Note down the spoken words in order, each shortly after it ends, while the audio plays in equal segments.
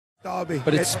Derby.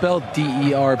 But it's spelled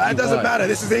D-E-R-B-Y. That doesn't matter.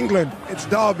 This is England. It's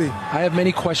Derby. I have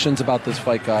many questions about this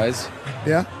fight, guys.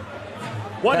 Yeah?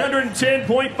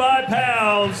 110.5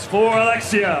 pounds for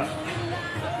Alexia.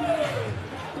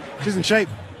 She's in shape.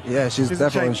 Yeah, she's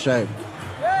definitely in shape.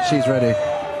 She's ready.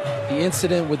 The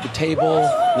incident with the table,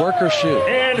 work or shoot.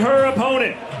 And her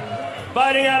opponent,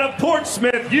 fighting out of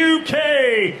Portsmouth,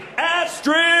 UK,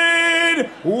 Astrid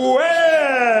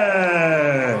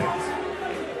Wett.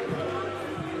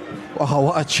 Oh,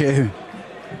 what a tune.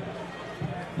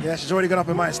 Yeah, she's already gone up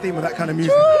in my esteem with that kind of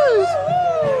music.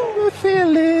 We're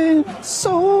feeling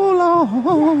so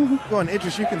long. Go on,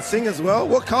 Idris, you can sing as well.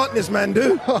 What can't this man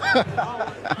do?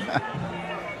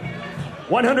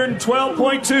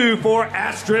 112.2 for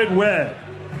Astrid Wett.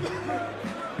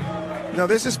 Now,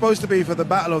 this is supposed to be for the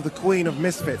battle of the Queen of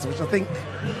Misfits, which I think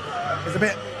is a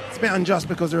bit unjust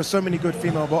because there are so many good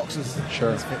female boxers.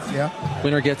 Sure. Misfits, yeah.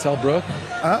 Winner gets Elle Brooke.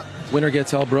 Winner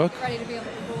gets Elle Brooke.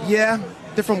 Yeah,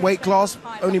 different weight class,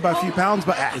 only by a few pounds,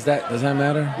 but does that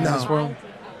matter in this world?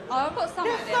 Oh, I've got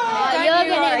something. You're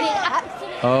gonna be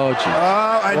absolutely. Oh, geez.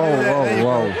 Oh, I knew that. There you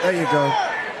whoa. go. There you go.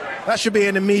 That should be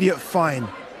an immediate fine.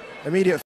 Immediate